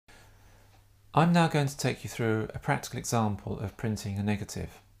I'm now going to take you through a practical example of printing a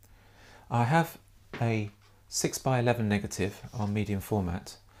negative. I have a 6x11 negative on medium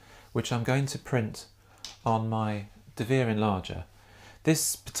format, which I'm going to print on my De Vere enlarger.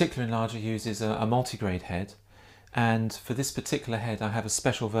 This particular enlarger uses a multi-grade head, and for this particular head I have a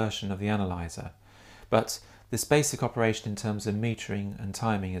special version of the analyzer. But this basic operation in terms of metering and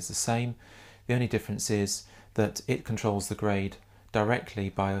timing is the same. The only difference is that it controls the grade directly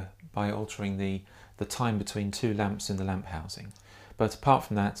by altering the time between two lamps in the lamp housing. But apart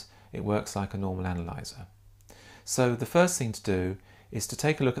from that, it works like a normal analyzer. So the first thing to do is to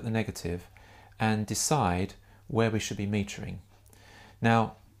take a look at the negative and decide where we should be metering.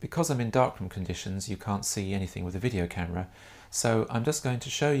 Now, because I'm in darkroom conditions, you can't see anything with a video camera, so I'm just going to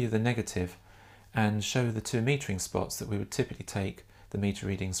show you the negative and show the two metering spots that we would typically take the meter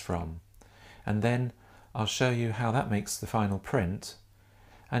readings from. And then I'll show you how that makes the final print.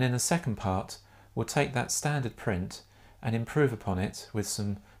 And in the second part, we'll take that standard print and improve upon it with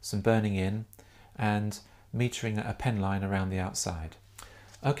some burning in and metering a pen line around the outside.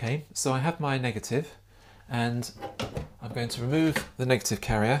 Okay, so I have my negative and I'm going to remove the negative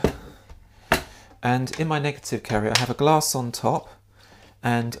carrier. And in my negative carrier I have a glass on top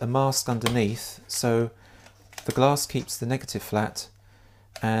and a mask underneath, so the glass keeps the negative flat,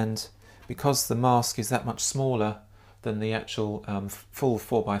 and because the mask is that much smaller than the actual full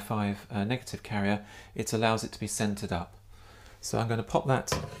 4x5 negative carrier, it allows it to be centered up. So I'm going to pop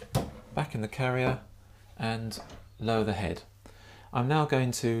that back in the carrier and lower the head. I'm now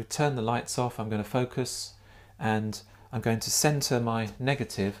going to turn the lights off, I'm going to focus, and I'm going to center my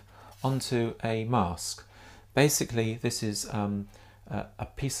negative onto a mask. Basically this is a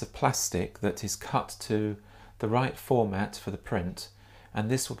piece of plastic that is cut to the right format for the print, and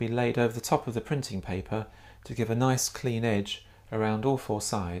this will be laid over the top of the printing paper to give a nice clean edge around all four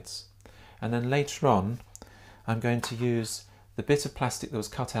sides. And then later on I'm going to use the bit of plastic that was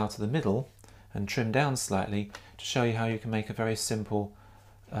cut out of the middle and trimmed down slightly to show you how you can make a very simple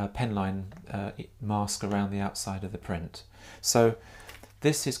pen line mask around the outside of the print. So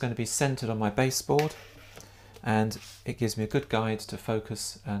this is going to be centered on my baseboard, and it gives me a good guide to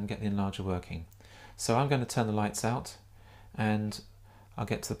focus and get the enlarger working. So I'm going to turn the lights out and I'll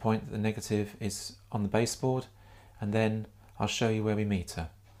get to the point that the negative is on the baseboard, and then I'll show you where we meter.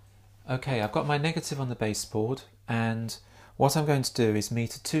 Okay, I've got my negative on the baseboard, and what I'm going to do is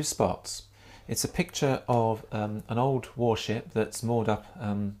meter two spots. It's a picture of an old warship that's moored up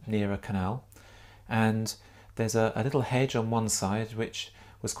near a canal, and there's a little hedge on one side which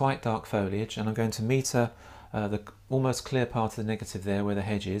was quite dark foliage, and I'm going to meter the almost clear part of the negative there where the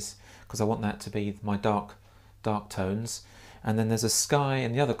hedge is, because I want that to be my dark tones. And then there's a sky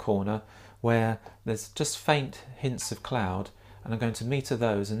in the other corner where there's just faint hints of cloud, and I'm going to meter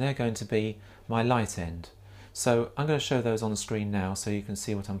those, and they're going to be my light end. So I'm going to show those on the screen now so you can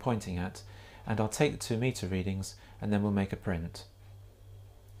see what I'm pointing at, and I'll take the 2 meter readings and then we'll make a print.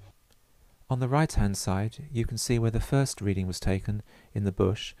 On the right hand side you can see where the first reading was taken in the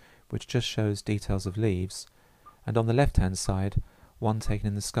bush, which just shows details of leaves, and on the left hand side one taken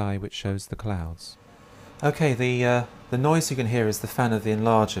in the sky which shows the clouds. Okay, the noise you can hear is the fan of the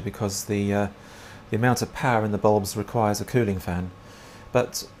enlarger, because the amount of power in the bulbs requires a cooling fan.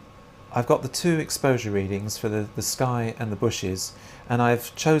 But I've got the 2 exposure readings for the sky and the bushes, and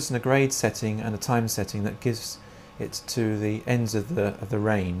I've chosen a grade setting and a time setting that gives it to the ends of the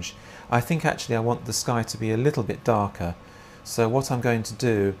range. I think actually I want the sky to be a little bit darker, so what I'm going to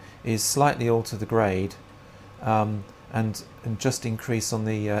do is slightly alter the grade and just increase on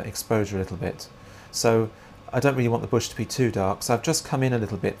the exposure a little bit. So I don't really want the bush to be too dark, so I've just come in a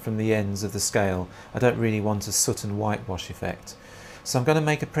little bit from the ends of the scale. I don't really want a soot and whitewash effect. So I'm going to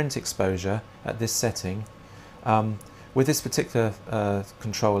make a print exposure at this setting. With this particular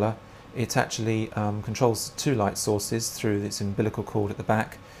controller, it actually controls 2 light sources through its umbilical cord at the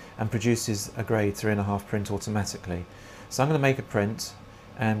back and produces a grade 3.5 print automatically. So I'm going to make a print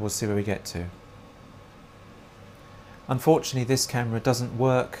and we'll see where we get to. Unfortunately this camera doesn't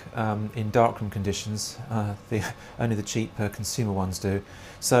work in darkroom conditions, only the cheap consumer ones do.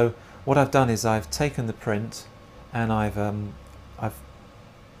 So what I've done is I've taken the print and I've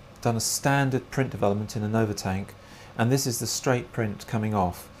done a standard print development in a Nova tank, and this is the straight print coming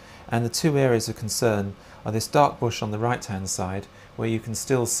off. And the 2 areas of concern are this dark bush on the right hand side, where you can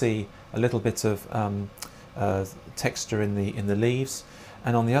still see a little bit of texture in the leaves,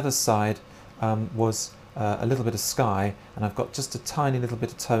 and on the other side was a little bit of sky, and I've got just a tiny little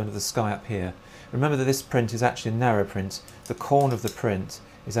bit of tone of the sky up here. Remember that this print is actually a narrow print. The corner of the print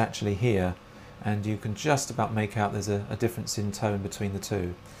is actually here, and you can just about make out there's a difference in tone between the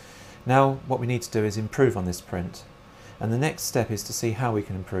two. Now what we need to do is improve on this print, and the next step is to see how we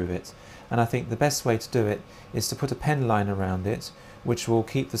can improve it. And I think the best way to do it is to put a pen line around it, which will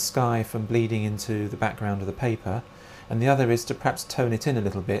keep the sky from bleeding into the background of the paper, and the other is to perhaps tone it in a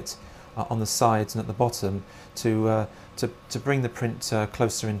little bit on the sides and at the bottom to bring the print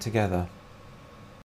closer in together.